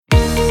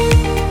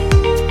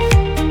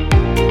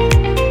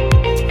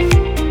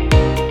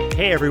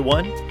Hey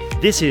everyone,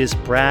 this is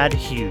Brad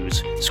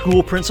Hughes,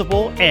 School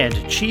Principal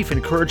and Chief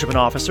Encouragement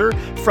Officer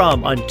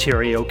from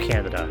Ontario,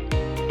 Canada.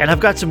 And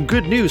I've got some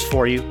good news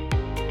for you.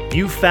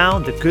 You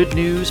found the Good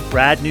News,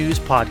 Brad News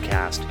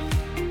podcast,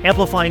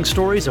 amplifying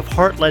stories of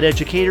heart-led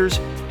educators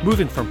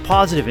moving from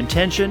positive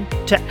intention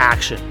to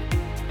action.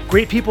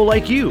 Great people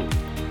like you,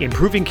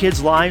 improving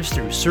kids' lives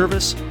through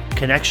service,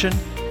 connection,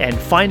 and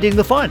finding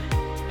the fun.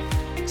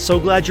 So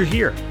glad you're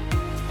here.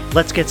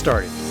 Let's get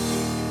started.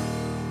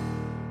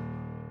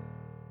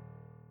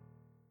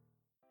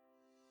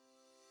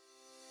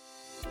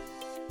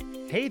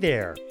 Hey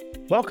there.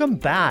 Welcome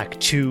back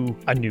to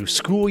a new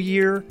school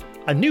year,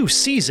 a new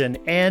season,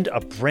 and a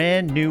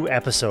brand new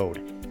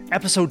episode.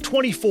 Episode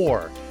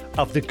 24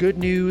 of the Good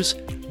News,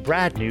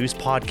 Brad News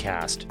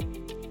podcast.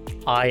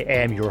 I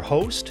am your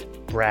host,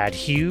 Brad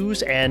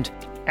Hughes, and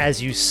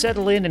as you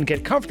settle in and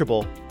get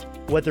comfortable,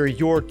 whether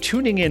you're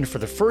tuning in for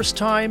the first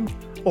time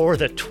or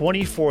the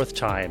 24th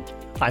time,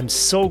 I'm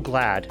so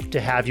glad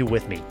to have you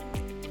with me.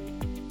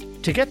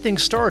 To get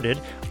things started,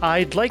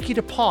 I'd like you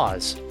to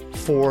pause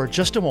for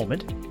just a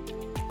moment,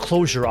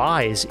 close your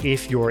eyes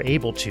if you're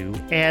able to,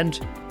 and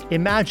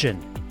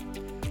imagine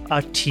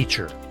a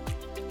teacher.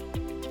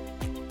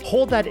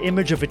 Hold that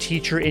image of a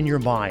teacher in your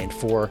mind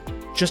for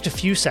just a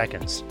few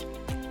seconds.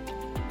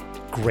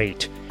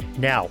 Great.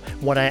 Now,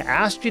 when I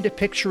asked you to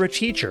picture a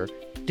teacher,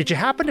 did you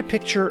happen to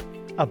picture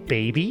a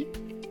baby?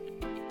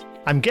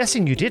 I'm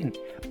guessing you didn't,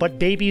 but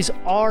babies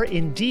are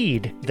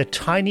indeed the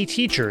tiny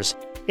teachers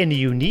in a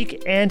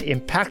unique and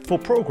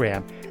impactful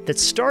program that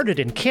started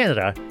in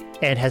Canada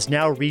and has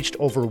now reached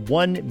over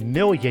 1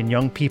 million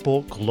young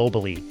people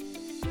globally.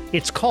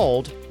 It's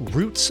called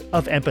Roots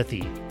of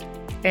Empathy,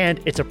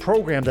 and it's a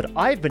program that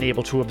I've been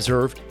able to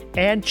observe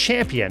and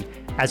champion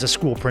as a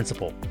school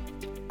principal.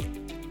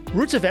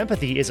 Roots of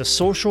Empathy is a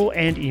social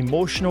and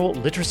emotional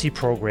literacy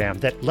program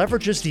that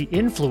leverages the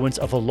influence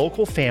of a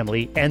local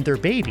family and their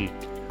baby,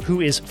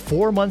 who is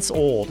 4 months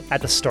old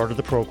at the start of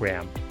the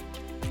program.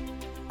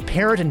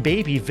 Parent and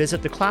baby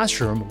visit the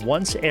classroom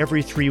once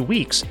every 3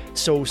 weeks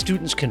so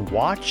students can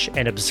watch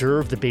and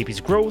observe the baby's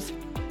growth,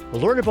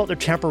 learn about their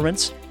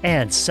temperaments,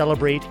 and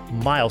celebrate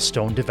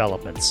milestone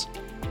developments.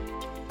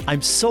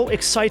 I'm so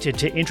excited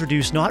to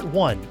introduce not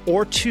one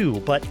or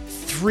two, but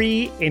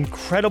 3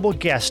 incredible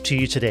guests to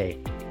you today,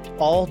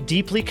 all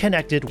deeply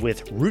connected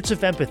with Roots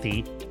of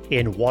Empathy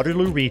in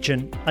Waterloo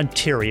Region,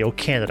 Ontario,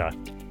 Canada.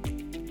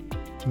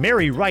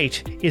 Mary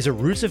Wright is a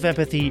Roots of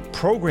Empathy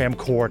program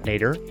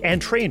coordinator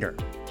and trainer.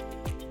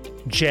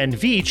 Jen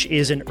Veach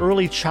is an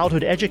early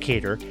childhood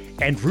educator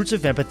and Roots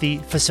of Empathy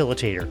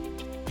facilitator.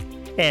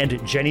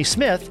 And Jenny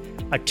Smith,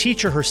 a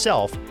teacher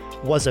herself,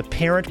 was a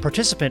parent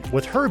participant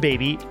with her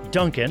baby,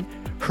 Duncan,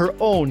 her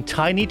own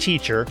tiny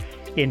teacher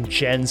in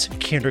Jen's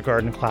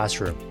kindergarten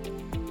classroom.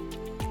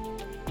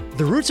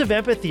 The roots of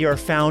empathy are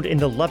found in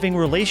the loving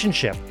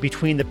relationship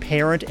between the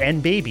parent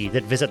and baby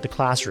that visit the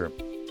classroom.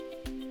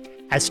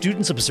 As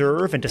students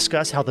observe and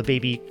discuss how the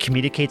baby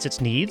communicates its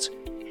needs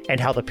and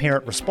how the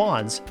parent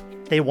responds,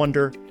 they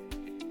wonder,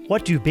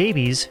 what do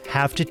babies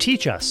have to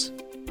teach us?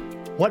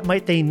 What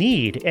might they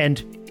need,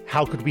 and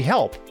how could we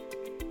help?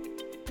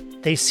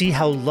 They see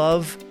how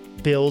love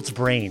builds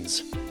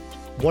brains,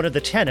 one of the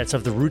tenets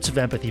of the Roots of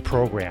Empathy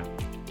program.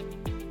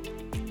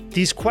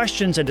 These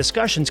questions and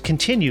discussions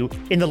continue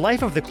in the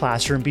life of the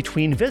classroom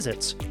between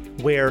visits,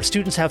 where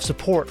students have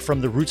support from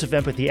the Roots of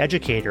Empathy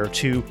educator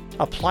to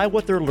apply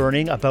what they're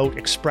learning about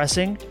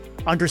expressing,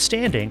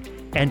 understanding,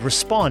 and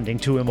responding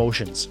to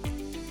emotions.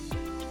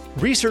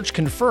 Research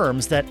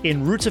confirms that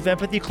in Roots of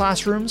Empathy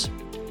classrooms,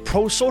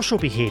 pro-social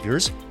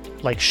behaviors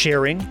like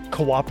sharing,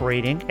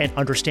 cooperating, and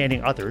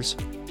understanding others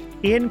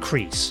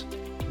increase,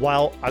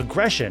 while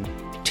aggression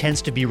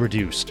tends to be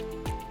reduced.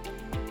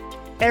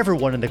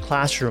 Everyone in the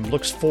classroom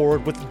looks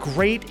forward with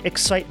great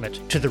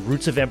excitement to the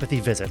Roots of Empathy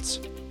visits.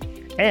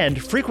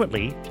 And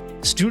frequently,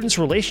 students'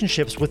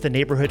 relationships with the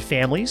neighborhood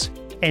families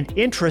and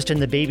interest in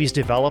the baby's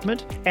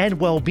development and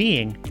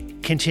well-being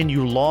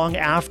continue long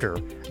after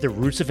the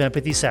Roots of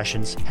Empathy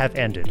sessions have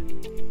ended.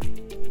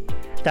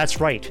 That's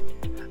right,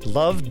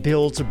 love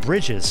builds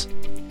bridges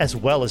as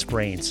well as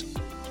brains.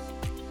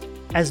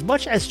 As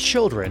much as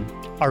children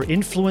are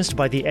influenced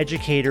by the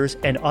educators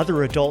and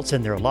other adults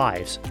in their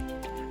lives,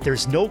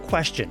 there's no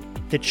question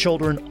that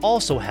children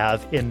also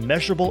have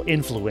immeasurable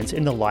influence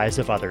in the lives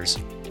of others.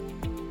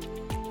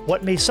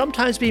 What may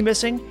sometimes be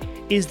missing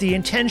is the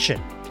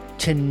intention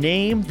to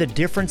name the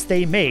difference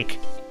they make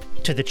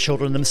to the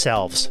children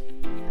themselves,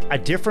 a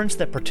difference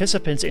that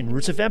participants in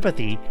Roots of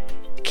Empathy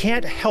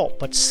can't help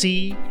but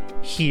see,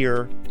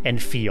 hear,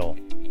 and feel.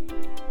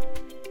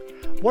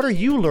 What are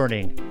you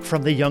learning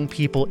from the young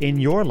people in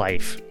your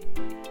life?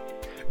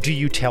 Do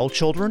you tell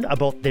children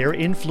about their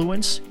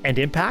influence and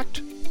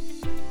impact?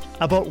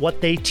 About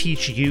what they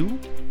teach you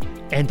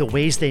and the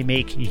ways they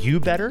make you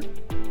better?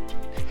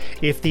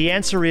 If the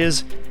answer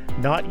is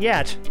not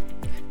yet,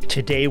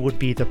 today would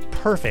be the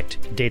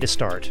perfect day to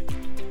start.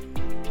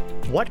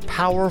 What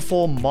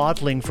powerful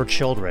modeling for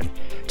children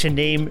to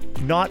name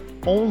not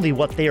only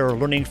what they are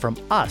learning from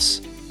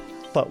us,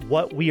 but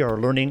what we are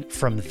learning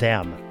from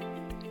them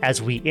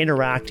as we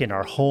interact in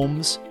our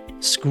homes,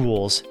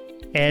 schools,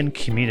 and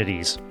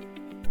communities.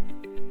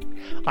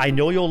 I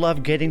know you'll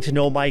love getting to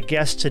know my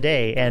guests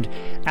today, and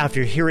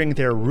after hearing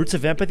their Roots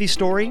of Empathy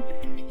story,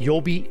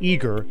 you'll be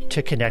eager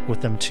to connect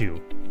with them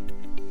too.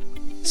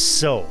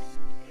 So,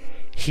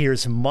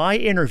 here's my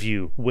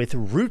interview with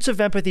Roots of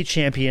Empathy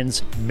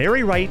champions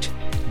Mary Wright,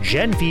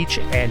 Jen Veach,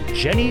 and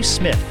Jenny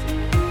Smith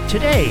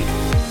today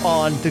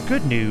on the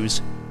Good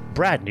News,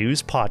 Brad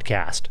News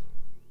podcast.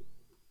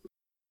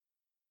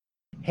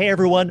 Hey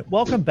everyone,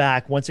 welcome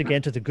back once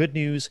again to the Good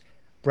News,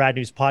 Brad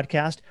News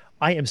podcast.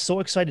 I am so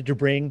excited to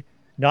bring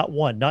not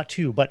one, not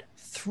two, but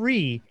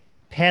three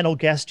panel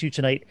guests to you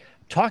tonight,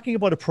 talking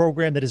about a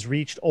program that has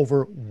reached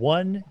over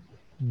 1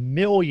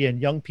 million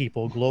young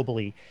people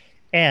globally.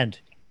 And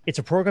it's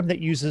a program that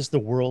uses the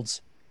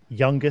world's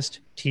youngest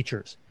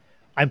teachers.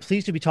 I'm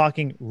pleased to be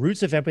talking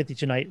Roots of Empathy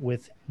tonight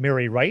with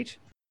Mary Wright,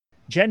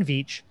 Jen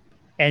Veach,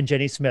 and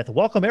Jenny Smith.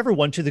 Welcome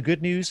everyone to the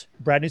Good News,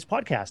 Brad News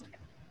podcast.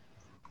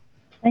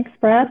 Thanks,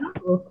 Brad.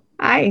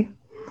 Hi.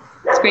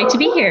 It's great to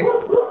be here.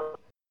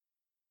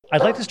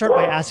 I'd like to start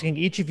by asking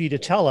each of you to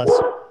tell us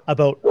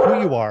about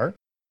who you are,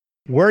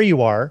 where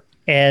you are,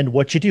 and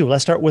what you do.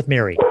 Let's start with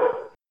Mary.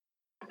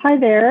 Hi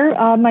there.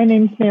 My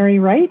name's Mary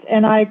Wright,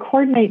 and I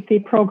coordinate the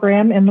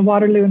program in the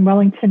Waterloo and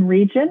Wellington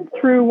region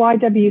through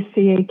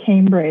YWCA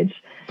Cambridge,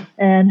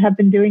 and have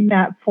been doing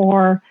that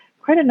for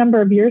quite a number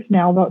of years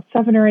now, about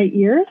 7 or 8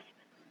 years.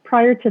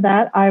 Prior to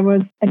that, I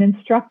was an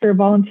instructor,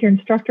 volunteer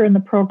instructor in the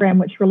program,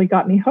 which really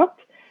got me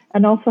hooked,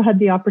 and also had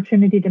the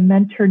opportunity to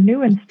mentor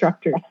new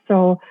instructors.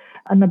 So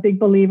I'm a big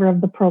believer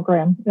of the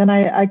program, and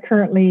I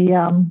currently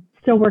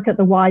still work at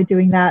the Y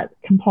doing that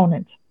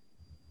component.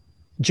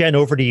 Jen,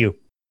 over to you.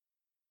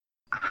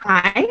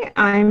 Hi,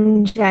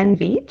 I'm Jen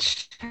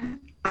Veach.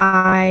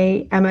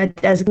 I am a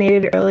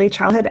designated early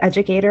childhood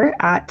educator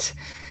at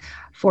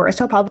Forest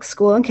Hill Public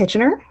School in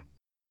Kitchener.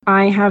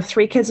 I have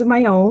 3 kids of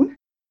my own.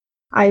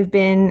 I've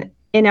been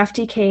in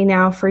FTK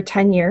now for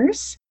 10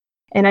 years,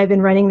 and I've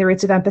been running the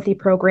Roots of Empathy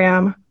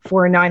program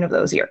for 9 of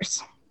those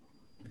years.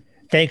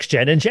 Thanks,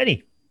 Jen. And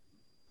Jenny.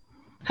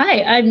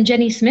 Hi, I'm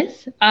Jenny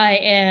Smith. I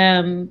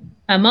am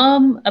a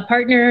mom, a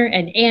partner,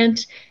 an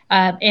aunt,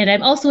 and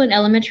I'm also an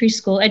elementary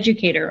school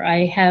educator.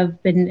 I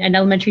have been an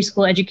elementary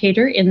school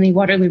educator in the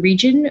Waterloo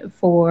region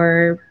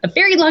for a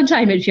very long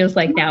time, it feels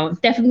like now,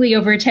 definitely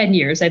over 10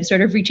 years. I'm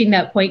sort of reaching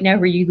that point now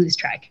where you lose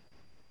track.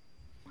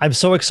 I'm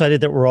so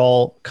excited that we're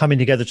all coming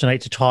together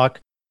tonight to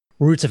talk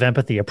Roots of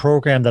Empathy, a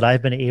program that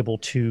I've been able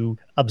to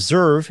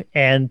observe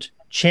and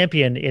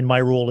champion in my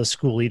role as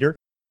school leader.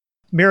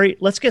 Mary,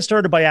 let's get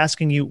started by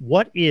asking you,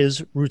 what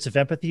is Roots of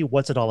Empathy?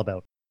 What's it all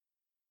about?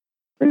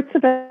 Roots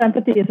of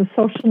Empathy is a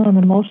social and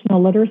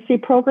emotional literacy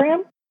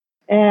program,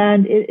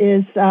 and it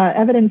is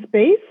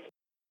evidence-based.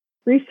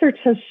 Research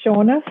has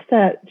shown us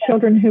that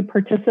children who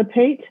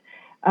participate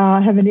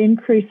have an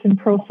increase in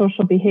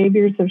pro-social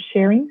behaviors of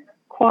sharing,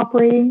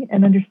 cooperating,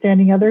 and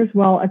understanding others,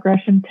 while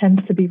aggression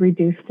tends to be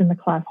reduced in the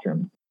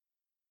classroom.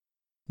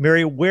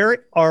 Mary,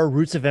 where are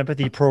Roots of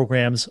Empathy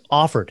programs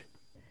offered?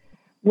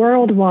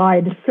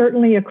 Worldwide,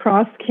 certainly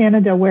across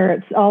Canada, where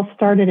it's all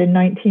started in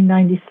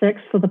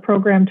 1996. So the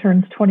program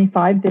turns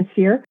 25 this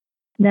year.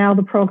 Now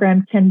the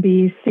program can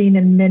be seen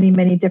in many,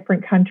 many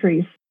different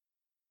countries.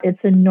 It's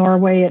in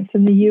Norway, it's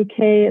in the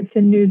UK, it's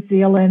in New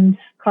Zealand,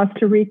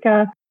 Costa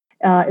Rica.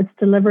 It's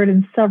delivered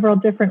in several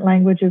different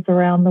languages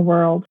around the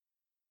world.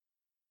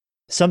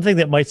 Something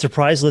that might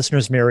surprise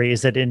listeners, Mary,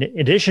 is that in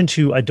addition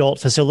to adult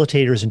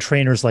facilitators and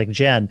trainers like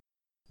Jen,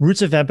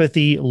 Roots of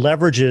Empathy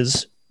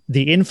leverages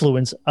the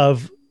influence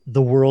of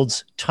the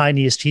world's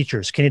tiniest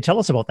teachers. Can you tell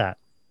us about that?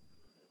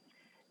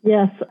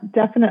 Yes,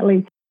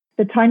 definitely.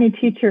 The tiny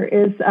teacher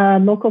is a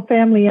local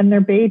family and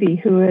their baby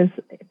who is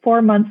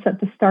 4 months at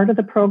the start of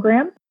the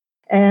program,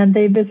 and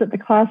they visit the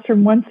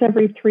classroom once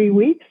every 3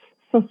 weeks,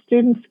 so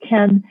students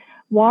can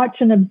watch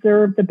and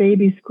observe the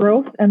baby's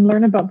growth and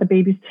learn about the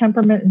baby's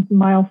temperament and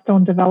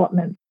milestone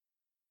development.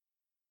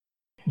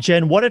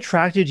 Jen, what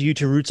attracted you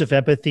to Roots of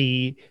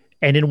Empathy,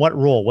 and in what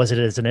role? Was it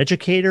as an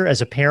educator, as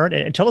a parent?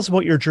 And tell us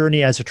about your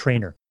journey as a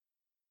trainer.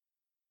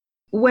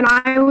 When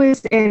I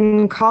was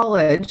in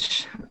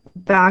college,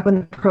 back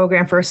when the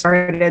program first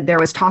started, there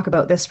was talk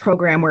about this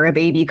program where a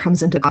baby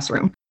comes into the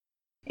classroom.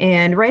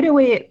 And right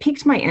away, it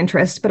piqued my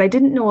interest, but I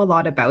didn't know a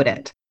lot about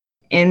it.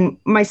 In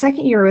my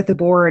second year with the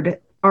board,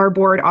 our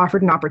board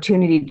offered an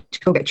opportunity to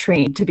go get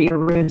trained to be a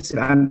Roots of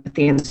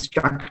Empathy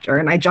instructor,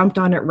 and I jumped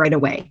on it right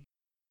away.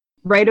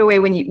 Right away,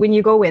 when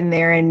you go in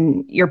there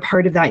and you're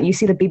part of that, and you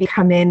see the baby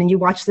come in and you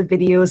watch the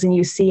videos and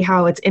you see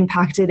how it's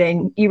impacted,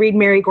 and you read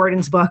Mary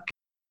Gordon's book,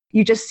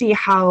 you just see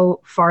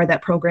how far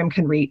that program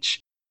can reach.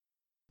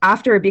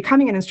 After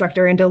becoming an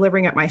instructor and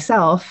delivering it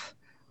myself,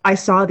 I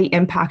saw the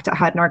impact it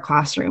had in our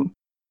classroom.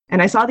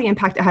 And I saw the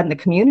impact it had in the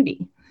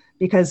community,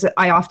 because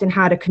I often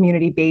had a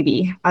community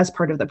baby as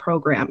part of the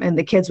program. And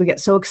the kids would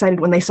get so excited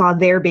when they saw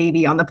their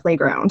baby on the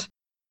playground,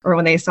 or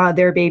when they saw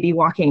their baby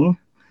walking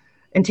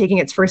and taking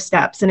its first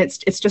steps. And it's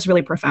just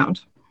really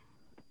profound.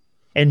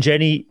 And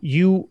Jenny,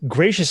 you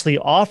graciously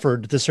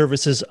offered the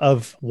services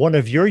of one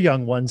of your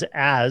young ones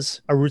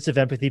as a Roots of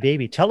Empathy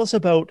baby. Tell us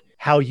about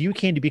how you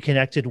came to be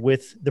connected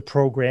with the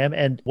program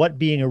and what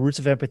being a Roots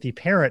of Empathy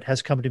parent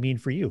has come to mean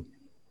for you.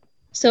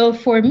 So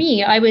for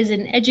me, I was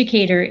an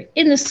educator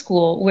in the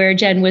school where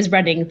Jen was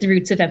running the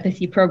Roots of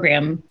Empathy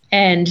program.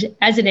 And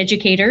as an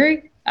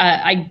educator,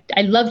 I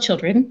love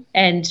children,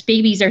 and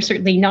babies are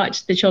certainly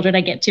not the children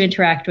I get to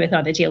interact with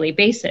on a daily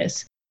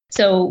basis.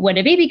 So when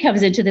a baby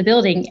comes into the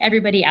building,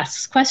 everybody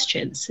asks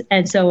questions.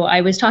 And so I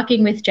was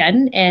talking with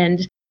Jen,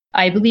 and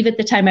I believe at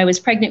the time I was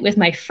pregnant with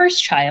my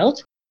first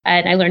child,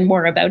 and I learned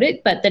more about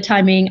it, but the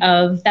timing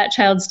of that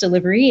child's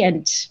delivery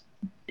and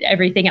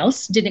everything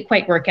else didn't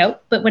quite work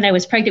out. But when I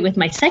was pregnant with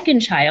my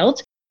second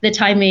child, the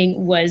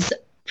timing was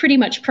pretty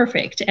much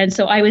perfect. And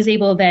so I was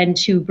able then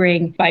to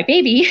bring my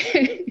baby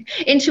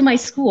into my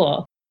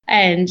school.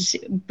 And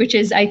which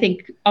is, I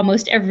think,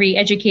 almost every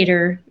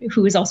educator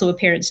who is also a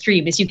parent's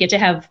dream, is you get to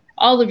have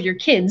all of your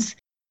kids,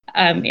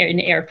 in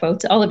air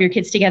quotes, all of your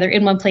kids together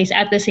in one place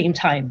at the same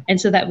time. And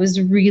so that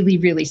was really,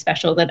 really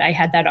special that I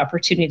had that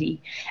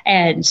opportunity.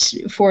 And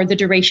for the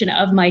duration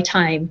of my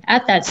time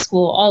at that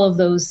school, all of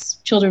those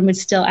children would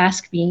still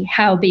ask me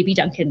how baby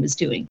Duncan was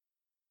doing.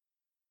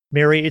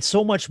 Mary, it's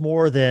so much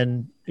more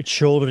than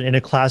children in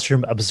a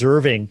classroom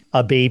observing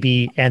a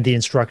baby and the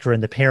instructor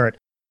and the parent.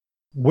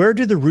 Where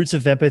do the Roots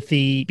of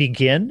Empathy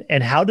begin,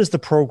 and how does the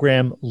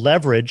program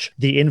leverage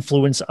the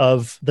influence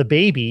of the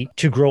baby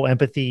to grow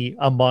empathy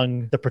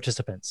among the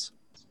participants?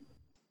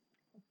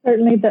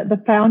 Certainly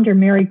the founder,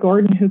 Mary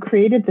Gordon, who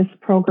created this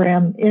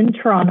program in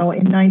Toronto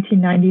in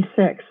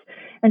 1996,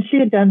 and she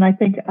had done, I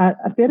think,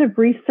 a bit of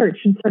research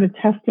and sort of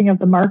testing of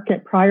the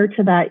market prior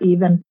to that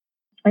even,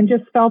 and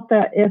just felt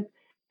that if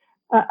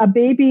a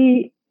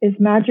baby is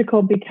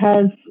magical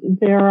because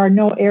there are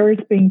no airs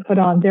being put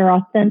on, they're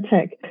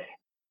authentic.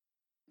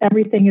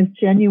 Everything is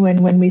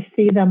genuine when we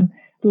see them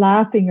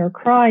laughing or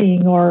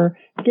crying or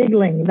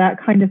giggling,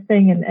 that kind of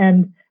thing.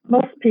 And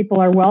most people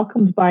are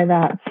welcomed by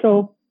that.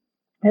 So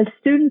as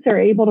students are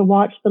able to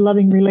watch the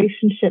loving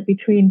relationship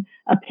between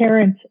a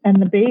parent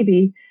and the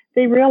baby,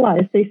 they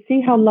realize, they see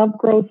how love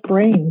grows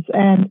brains.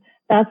 And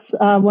that's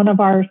one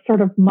of our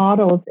sort of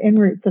mottos in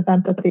Roots of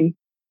Empathy.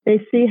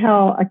 They see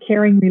how a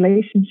caring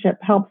relationship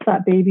helps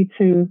that baby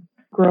to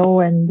grow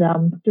and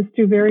just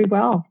do very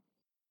well.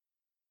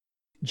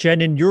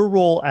 Jen, in your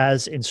role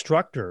as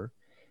instructor,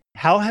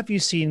 how have you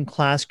seen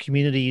class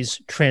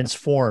communities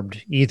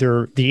transformed,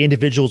 either the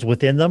individuals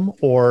within them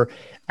or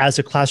as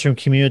a classroom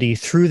community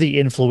through the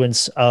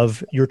influence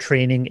of your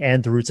training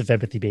and the Roots of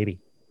Empathy baby?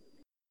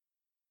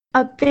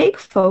 A big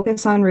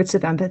focus on Roots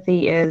of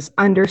Empathy is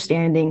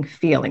understanding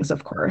feelings,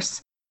 of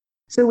course.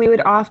 So we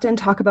would often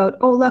talk about,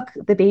 oh, look,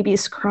 the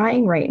baby's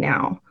crying right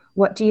now.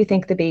 What do you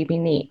think the baby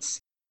needs?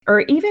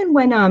 Or even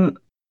when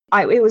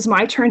it was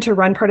my turn to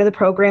run part of the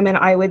program, and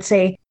I would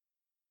say,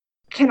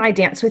 can I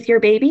dance with your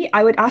baby?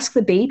 I would ask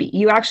the baby.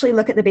 You actually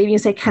look at the baby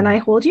and say, can I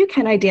hold you?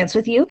 Can I dance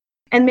with you?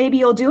 And maybe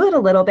you'll do it a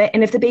little bit.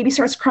 And if the baby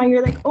starts crying,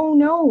 you're like, oh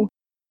no,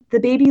 the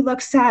baby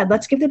looks sad.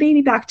 Let's give the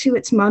baby back to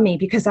its mommy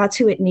because that's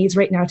who it needs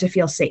right now to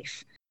feel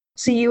safe.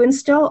 So you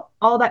instill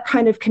all that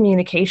kind of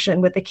communication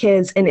with the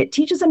kids, and it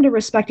teaches them to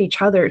respect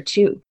each other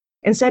too.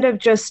 Instead of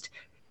just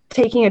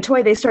taking a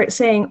toy, they start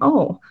saying,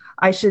 oh,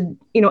 I should,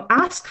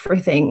 ask for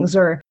things.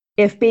 Or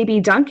if baby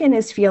Duncan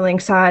is feeling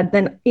sad,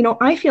 then,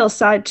 I feel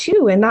sad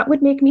too. And that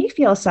would make me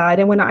feel sad.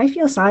 And when I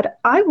feel sad,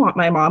 I want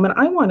my mom and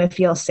I want to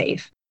feel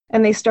safe.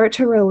 And they start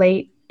to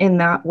relate in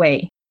that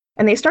way.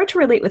 And they start to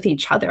relate with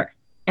each other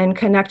and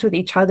connect with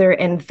each other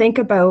and think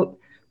about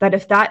that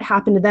if that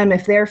happened to them,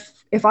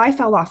 if I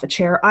fell off a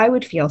chair, I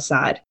would feel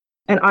sad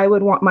and I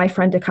would want my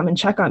friend to come and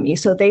check on me.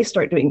 So they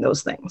start doing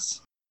those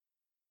things.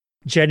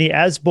 Jenny,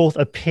 as both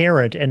a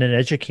parent and an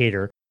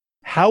educator,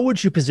 how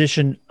would you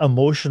position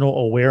emotional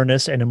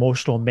awareness and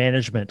emotional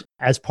management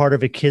as part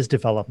of a kid's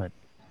development?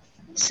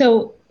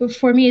 So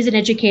for me as an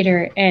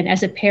educator and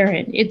as a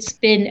parent, it's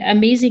been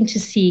amazing to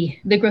see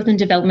the growth and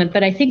development,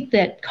 but I think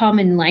that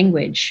common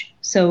language.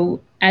 So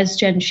as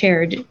Jen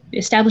shared,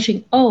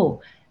 establishing,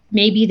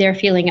 maybe they're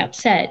feeling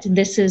upset.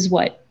 This is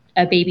what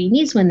a baby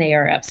needs when they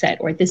are upset,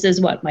 or this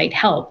is what might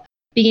help.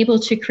 Being able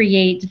to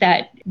create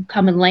that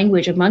common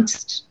language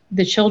amongst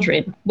the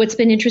children. What's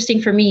been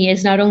interesting for me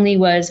is not only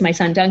was my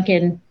son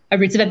Duncan a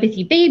Roots of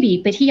Empathy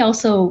baby, but he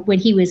also, when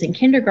he was in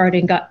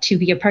kindergarten, got to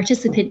be a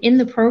participant in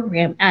the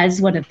program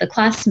as one of the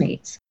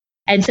classmates.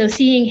 And so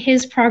seeing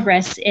his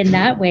progress in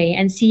that way,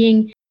 and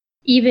seeing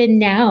even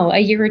now, a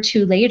year or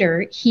two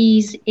later,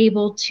 he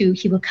will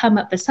come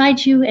up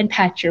beside you and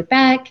pat your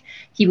back.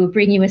 He will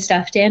bring you a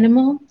stuffed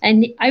animal.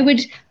 And I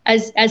would,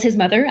 as his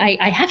mother,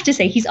 I have to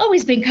say, he's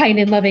always been kind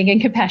and loving and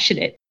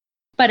compassionate.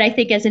 But I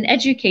think as an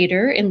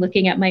educator, in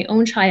looking at my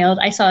own child,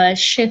 I saw a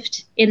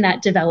shift in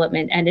that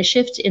development and a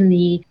shift in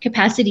the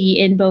capacity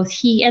in both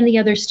he and the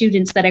other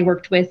students that I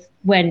worked with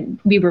when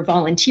we were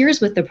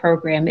volunteers with the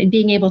program, and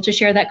being able to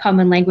share that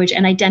common language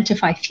and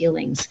identify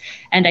feelings.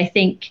 And I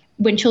think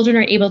when children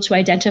are able to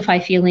identify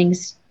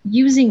feelings,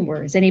 using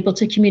words and able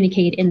to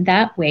communicate in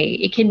that way,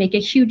 it can make a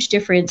huge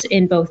difference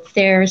in both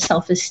their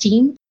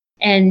self-esteem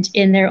and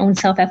in their own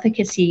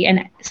self-efficacy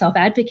and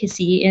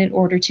self-advocacy in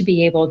order to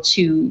be able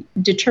to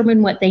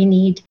determine what they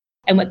need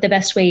and what the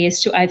best way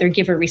is to either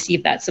give or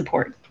receive that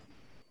support.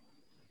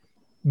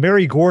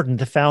 Mary Gordon,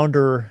 the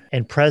founder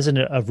and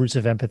president of Roots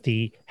of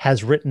Empathy,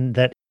 has written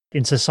that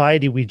in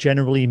society, we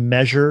generally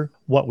measure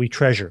what we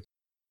treasure.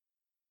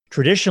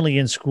 Traditionally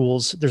in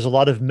schools, there's a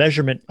lot of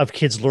measurement of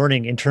kids'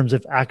 learning in terms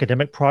of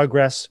academic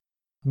progress,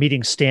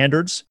 meeting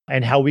standards,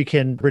 and how we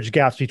can bridge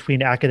gaps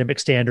between academic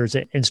standards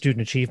and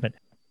student achievement.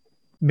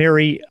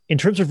 Mary, in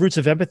terms of Roots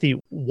of Empathy,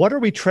 what are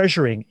we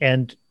treasuring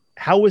and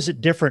how is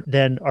it different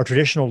than our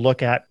traditional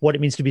look at what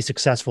it means to be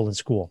successful in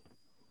school?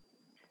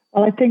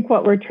 Well, I think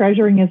what we're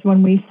treasuring is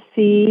when we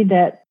see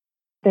that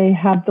they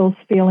have those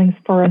feelings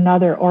for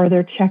another, or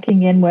they're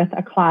checking in with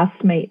a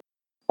classmate,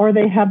 or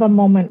they have a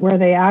moment where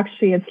they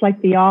actually, it's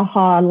like the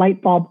aha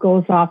light bulb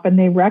goes off and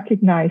they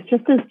recognize,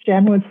 just as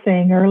Jen was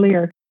saying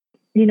earlier,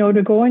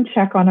 to go and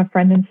check on a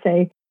friend and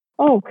say,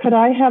 oh, could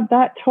I have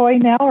that toy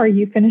now? Are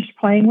you finished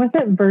playing with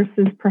it?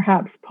 Versus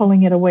perhaps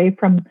pulling it away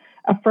from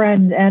a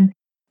friend. And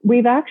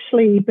we've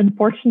actually been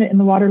fortunate in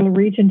the Waterloo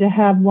region to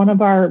have one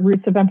of our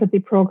Roots of Empathy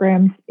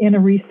programs in a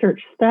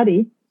research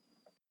study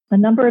a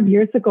number of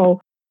years ago.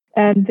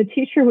 And the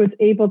teacher was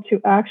able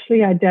to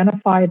actually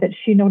identify that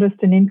she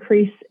noticed an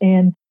increase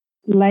in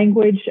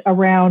language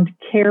around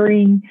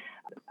caring,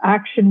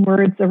 action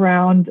words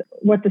around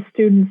what the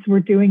students were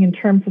doing in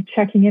terms of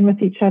checking in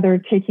with each other,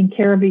 taking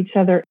care of each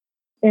other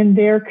in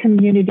their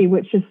community,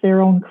 which is their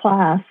own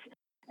class.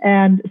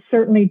 And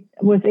certainly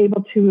was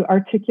able to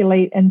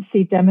articulate and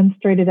see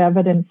demonstrated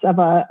evidence of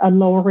a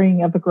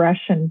lowering of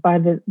aggression by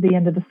the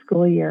end of the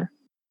school year.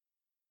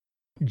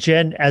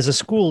 Jen, as a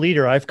school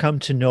leader, I've come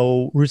to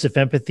know Roots of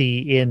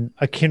Empathy in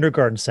a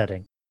kindergarten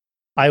setting.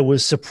 I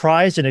was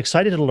surprised and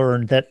excited to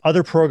learn that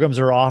other programs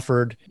are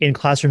offered in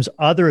classrooms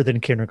other than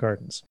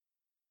kindergartens.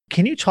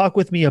 Can you talk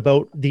with me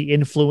about the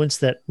influence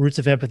that Roots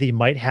of Empathy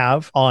might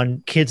have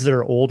on kids that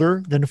are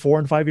older than 4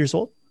 and 5 years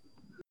old?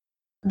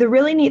 The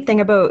really neat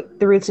thing about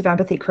the Roots of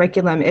Empathy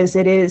curriculum is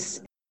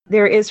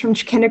there is from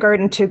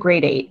kindergarten to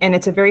grade 8, and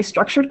it's a very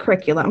structured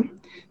curriculum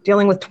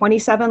dealing with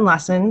 27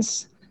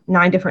 lessons,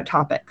 9 different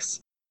topics,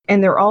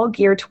 and they're all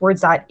geared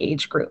towards that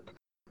age group.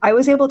 I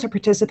was able to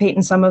participate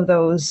in some of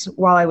those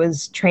while I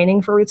was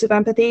training for Roots of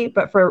Empathy,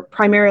 but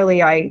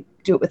primarily I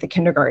do it with the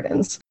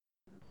kindergartens.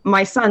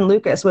 My son,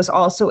 Lucas, was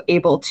also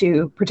able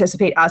to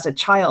participate as a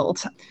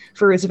child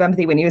for Roots of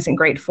Empathy when he was in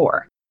grade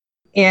 4.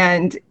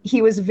 And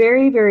he was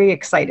very, very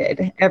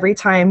excited every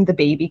time the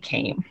baby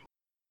came.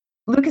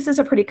 Lucas is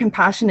a pretty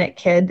compassionate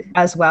kid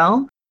as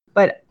well,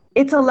 but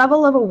it's a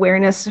level of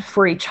awareness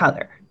for each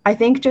other. I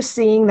think just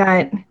seeing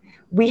that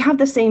we have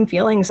the same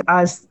feelings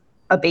as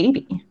a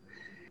baby.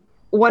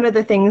 One of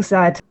the things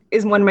that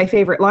is one of my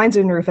favorite lines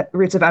in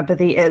Roots of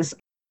Empathy is,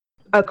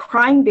 a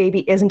crying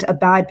baby isn't a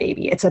bad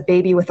baby, it's a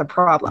baby with a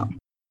problem.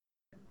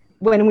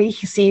 When we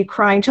see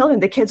crying children,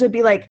 the kids would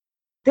be like,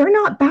 they're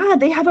not bad,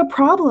 they have a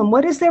problem.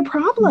 What is their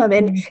problem?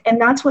 And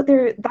that's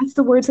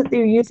the words that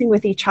they're using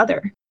with each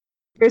other.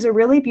 There's a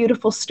really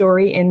beautiful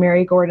story in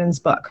Mary Gordon's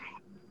book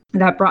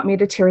that brought me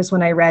to tears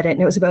when I read it.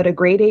 And it was about a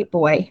grade 8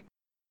 boy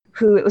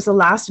who, it was the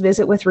last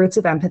visit with Roots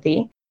of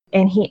Empathy.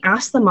 And he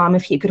asked the mom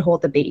if he could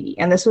hold the baby.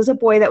 And this was a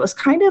boy that was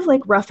kind of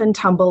like rough and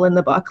tumble in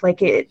the book.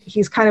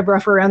 He's kind of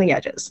rough around the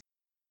edges.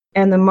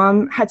 And the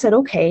mom had said,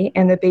 okay.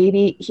 And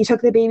he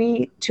took the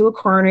baby to a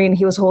corner and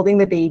he was holding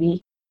the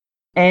baby.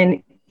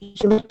 And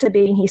he looked at the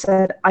baby and he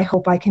said, I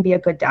hope I can be a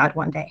good dad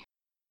one day.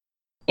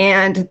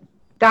 And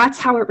that's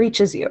how it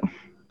reaches you,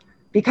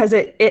 because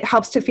it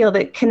helps to feel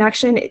the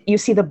connection. You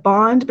see the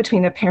bond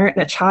between a parent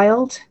and a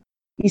child.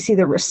 You see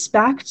the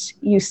respect.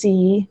 You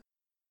see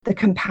the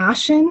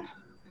compassion.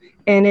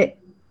 And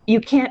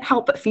you can't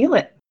help but feel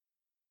it.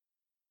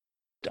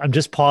 I'm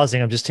just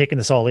pausing. I'm just taking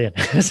this all in.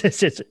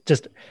 It's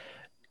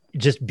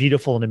just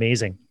beautiful and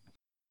amazing.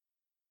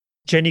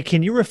 Jenny,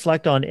 can you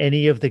reflect on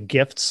any of the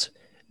gifts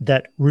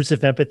that Roots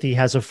of Empathy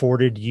has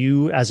afforded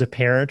you as a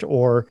parent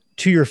or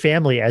to your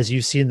family as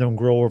you've seen them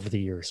grow over the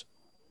years?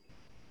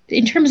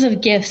 In terms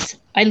of gifts,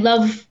 I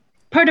love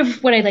part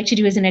of what I like to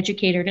do as an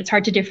educator, and it's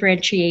hard to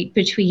differentiate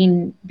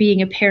between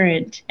being a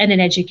parent and an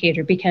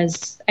educator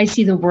because I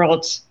see the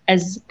world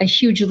as a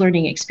huge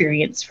learning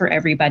experience for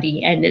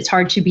everybody. And it's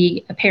hard to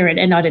be a parent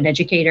and not an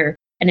educator,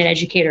 and an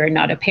educator and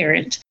not a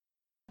parent.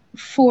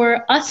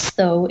 For us,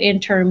 though, in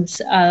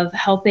terms of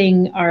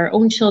helping our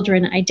own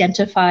children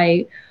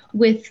identify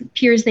with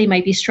peers they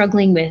might be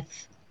struggling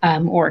with,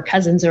 or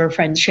cousins or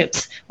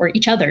friendships or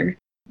each other,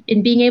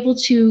 in being able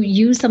to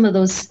use some of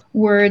those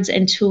words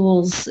and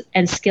tools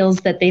and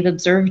skills that they've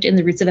observed in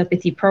the Roots of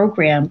Empathy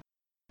program.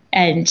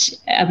 And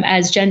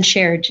as Jen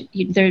shared,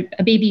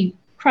 a baby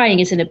crying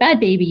isn't a bad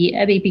baby.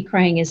 A baby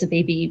crying is a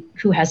baby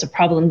who has a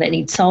problem that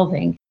needs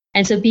solving.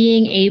 And so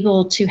being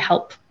able to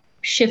help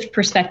shift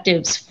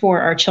perspectives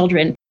for our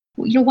children,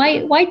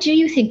 why do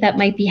you think that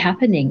might be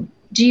happening?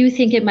 Do you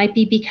think it might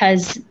be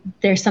because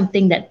there's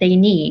something that they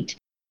need?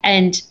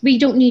 And we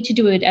don't need to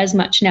do it as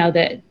much now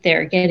that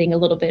they're getting a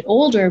little bit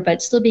older,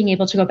 but still being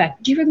able to go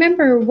back. Do you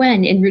remember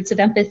when in Roots of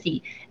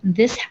Empathy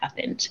this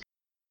happened?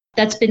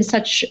 That's been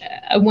such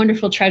a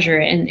wonderful treasure,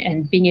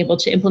 and being able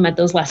to implement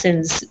those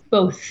lessons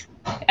both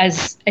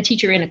as a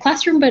teacher in a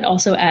classroom, but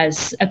also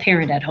as a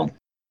parent at home.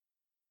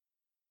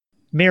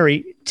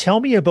 Mary, tell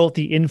me about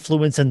the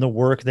influence and the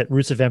work that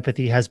Roots of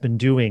Empathy has been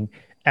doing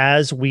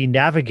as we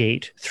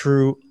navigate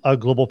through a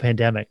global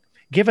pandemic.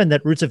 Given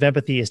that Roots of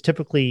Empathy is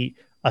typically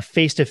a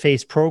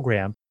face-to-face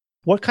program,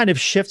 what kind of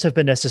shifts have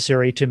been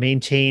necessary to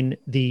maintain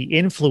the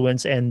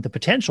influence and the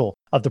potential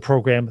of the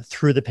program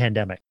through the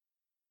pandemic?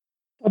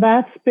 Well,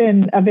 that's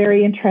been a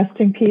very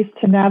interesting piece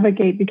to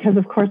navigate because,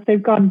 of course,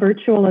 they've gone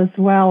virtual as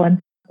well. And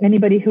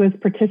anybody who has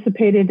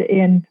participated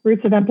in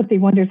Roots of Empathy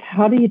wonders,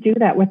 how do you do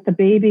that with the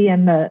baby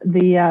and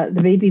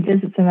the baby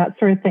visits and that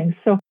sort of thing?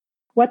 So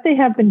what they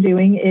have been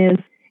doing is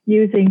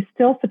using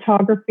still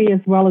photography as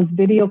well as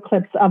video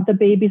clips of the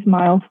baby's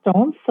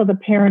milestones. So the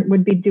parent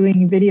would be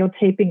doing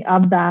videotaping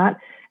of that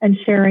and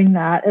sharing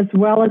that, as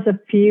well as a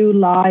few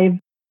live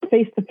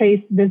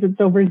face-to-face visits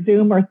over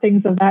Zoom or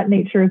things of that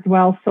nature as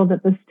well, so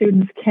that the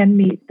students can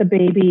meet the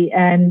baby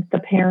and the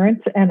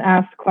parent and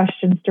ask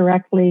questions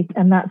directly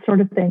and that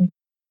sort of thing.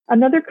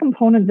 Another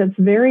component that's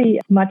very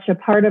much a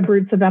part of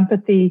Roots of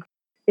Empathy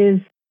is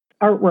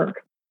artwork.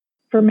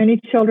 For many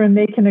children,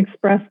 they can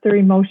express their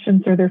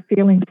emotions or their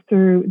feelings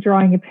through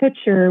drawing a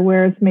picture,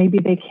 whereas maybe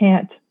they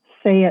can't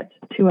say it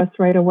to us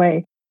right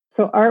away.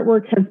 So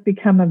artwork has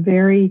become a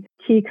very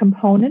key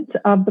component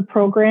of the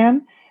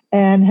program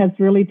and has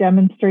really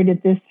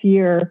demonstrated this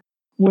year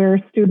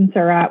where students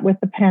are at with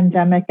the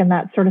pandemic and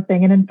that sort of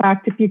thing. And in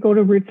fact, if you go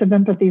to Roots of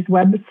Empathy's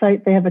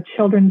website, they have a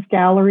children's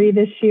gallery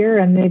this year,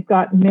 and they've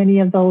got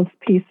many of those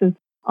pieces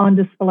on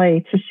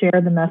display to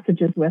share the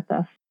messages with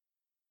us.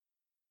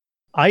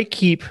 I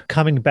keep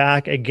coming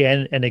back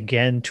again and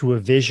again to a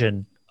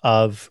vision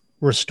of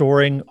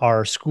restoring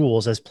our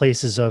schools as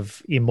places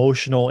of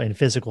emotional and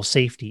physical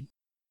safety,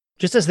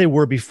 just as they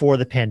were before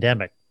the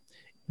pandemic.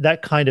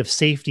 That kind of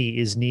safety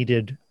is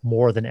needed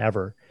more than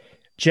ever.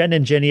 Jen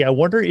and Jenny, I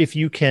wonder if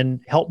you can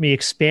help me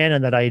expand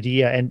on that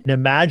idea and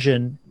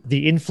imagine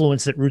the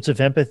influence that Roots of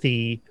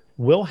Empathy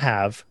will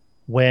have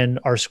when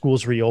our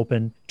schools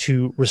reopen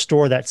to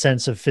restore that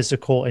sense of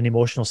physical and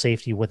emotional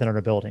safety within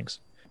our buildings.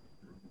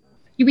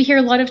 We hear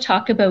a lot of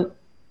talk about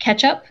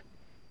catch up,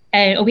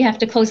 and we have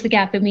to close the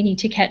gap and we need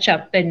to catch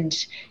up,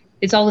 and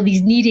it's all of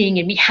these needing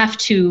and we have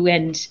to.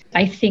 And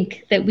I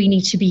think that we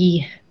need to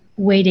be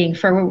waiting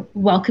for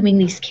welcoming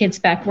these kids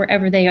back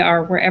wherever they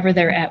are, wherever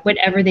they're at,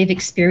 whatever they've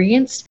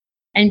experienced,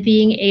 and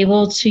being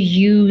able to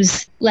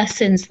use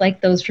lessons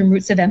like those from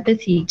Roots of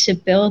Empathy to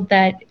build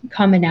that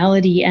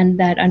commonality and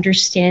that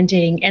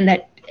understanding and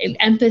that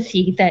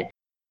empathy that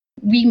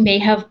we may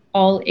have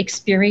all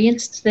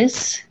experienced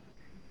this,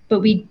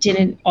 but we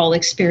didn't all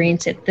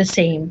experience it the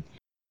same.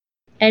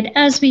 And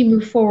as we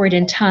move forward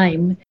in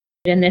time,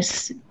 and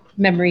this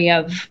memory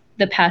of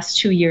the past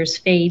 2 years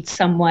fades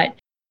somewhat,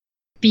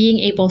 being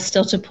able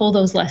still to pull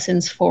those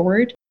lessons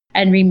forward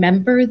and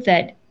remember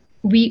that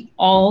we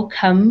all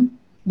come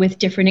with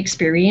different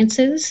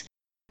experiences.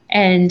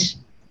 And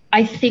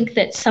I think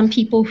that some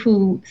people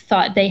who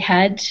thought they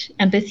had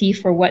empathy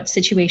for what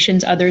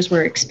situations others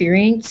were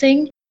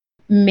experiencing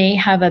may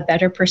have a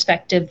better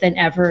perspective than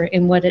ever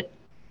in what it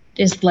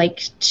is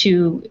like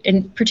to,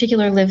 in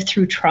particular, live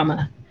through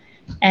trauma,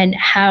 and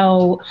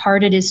how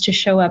hard it is to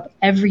show up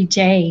every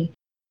day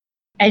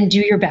and do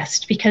your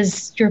best,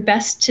 because your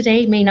best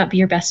today may not be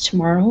your best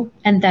tomorrow,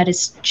 and that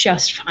is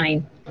just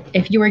fine.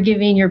 If you are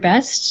giving your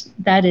best,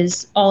 that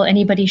is all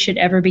anybody should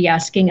ever be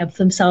asking of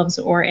themselves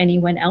or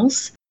anyone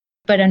else.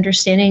 But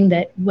understanding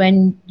that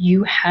when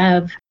you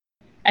have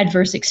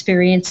adverse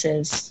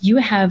experiences, you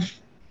have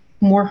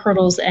more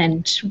hurdles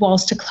and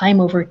walls to climb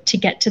over to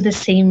get to the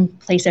same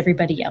place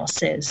everybody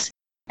else is.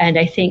 And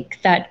I think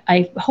that,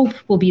 I hope,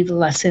 will be the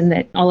lesson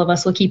that all of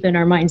us will keep in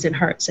our minds and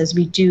hearts as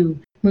we do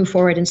move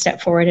forward and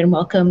step forward and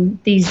welcome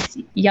these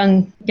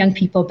young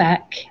people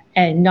back,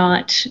 and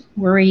not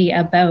worry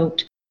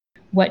about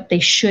what they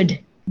should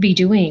be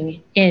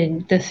doing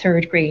in the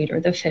 3rd grade or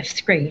the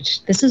 5th grade.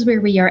 This is where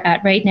we are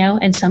at right now.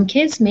 And some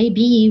kids may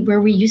be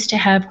where we used to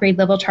have grade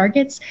level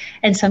targets,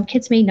 and some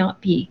kids may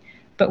not be.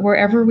 But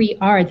wherever we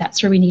are,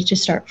 that's where we need to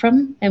start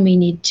from. And we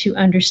need to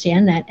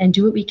understand that and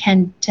do what we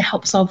can to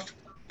help solve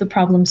the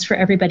problems for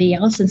everybody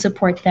else and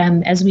support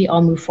them as we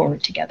all move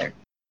forward together.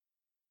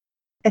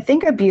 I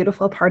think a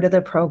beautiful part of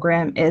the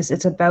program is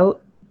it's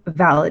about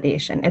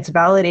validation. It's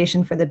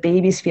validation for the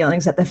baby's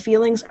feelings, that the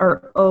feelings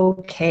are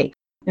okay.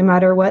 No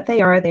matter what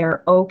they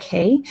are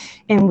okay.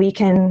 And we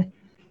can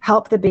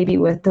help the baby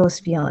with those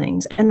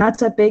feelings. And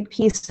that's a big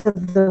piece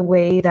of the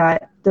way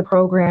that the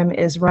program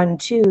is run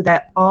too,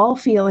 that all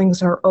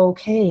feelings are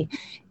okay.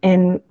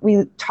 And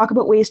we talk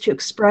about ways to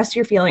express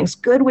your feelings,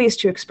 good ways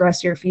to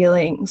express your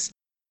feelings,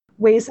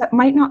 ways that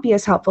might not be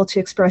as helpful to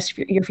express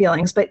your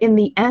feelings. But in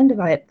the end of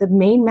it, the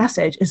main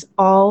message is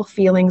all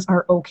feelings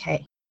are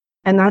okay.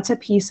 And that's a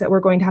piece that we're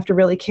going to have to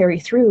really carry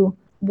through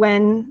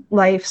when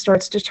life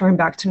starts to turn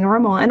back to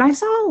normal. And I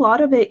saw a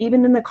lot of it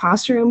even in the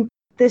classroom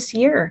this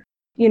year.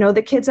 You know,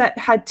 the kids that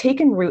had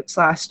taken Roots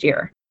last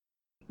year,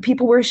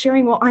 people were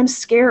sharing, well, I'm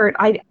scared.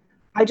 I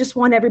just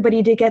want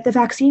everybody to get the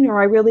vaccine,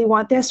 or I really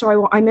want this,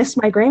 or I miss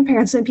my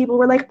grandparents. And people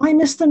were like, I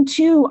miss them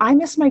too. I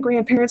miss my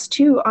grandparents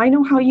too. I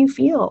know how you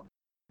feel.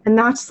 And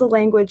that's the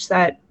language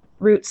that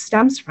Roots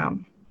stems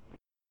from.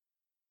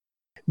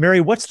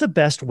 Mary, what's the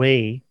best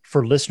way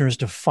for listeners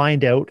to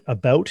find out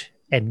about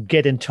and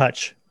get in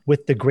touch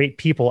with the great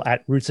people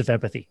at Roots of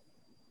Empathy?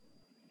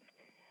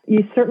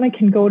 You certainly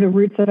can go to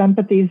Roots of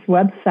Empathy's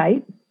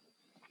website,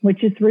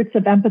 which is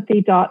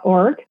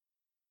rootsofempathy.org.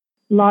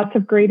 Lots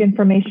of great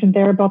information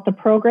there about the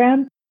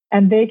program.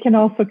 And they can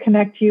also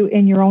connect you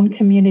in your own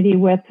community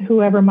with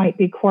whoever might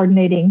be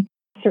coordinating.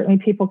 Certainly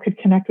people could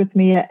connect with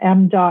me at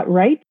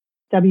m.wright,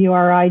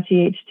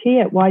 W-R-I-G-H-T,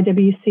 at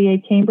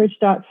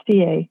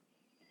ywcacambridge.ca.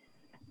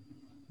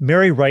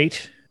 Mary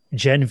Wright,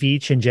 Jen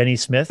Veach, and Jenny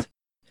Smith,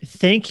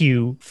 thank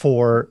you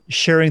for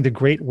sharing the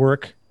great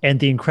work and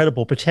the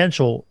incredible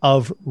potential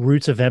of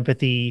Roots of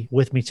Empathy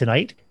with me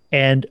tonight.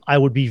 And I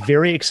would be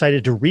very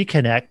excited to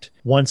reconnect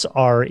once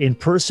our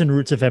in-person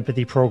Roots of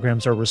Empathy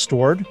programs are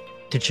restored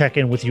to check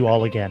in with you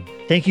all again.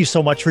 Thank you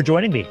so much for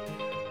joining me.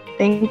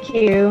 Thank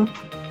you.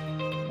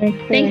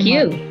 Thank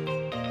you.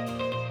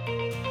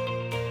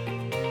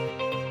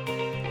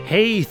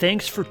 Hey,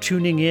 thanks for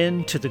tuning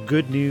in to the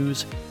Good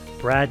News,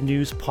 Brad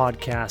News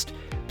podcast.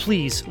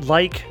 Please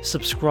like,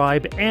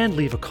 subscribe, and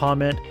leave a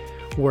comment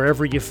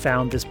wherever you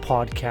found this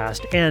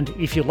podcast. And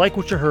if you like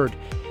what you heard,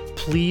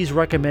 please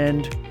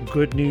recommend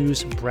Good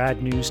News,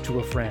 Brad News to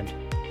a friend.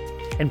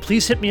 And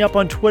please hit me up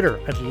on Twitter.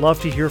 I'd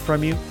love to hear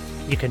from you.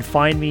 You can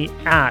find me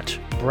at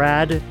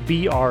Brad,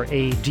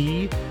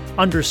 B-R-A-D,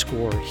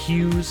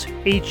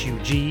 _Hughes,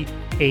 H-U-G-H-E-S.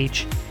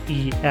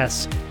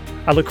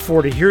 I look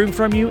forward to hearing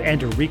from you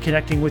and to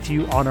reconnecting with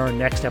you on our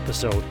next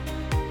episode.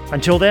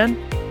 Until then,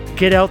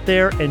 get out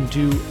there and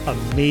do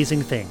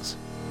amazing things.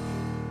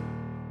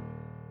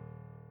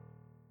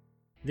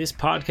 This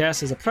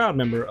podcast is a proud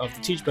member of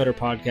the Teach Better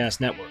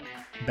Podcast Network.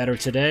 Better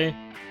today,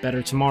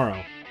 better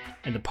tomorrow,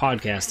 and the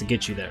podcast to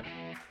get you there.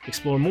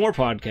 Explore more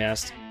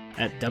podcasts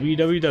at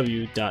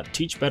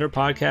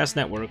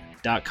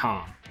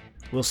www.teachbetterpodcastnetwork.com.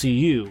 We'll see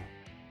you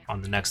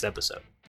on the next episode.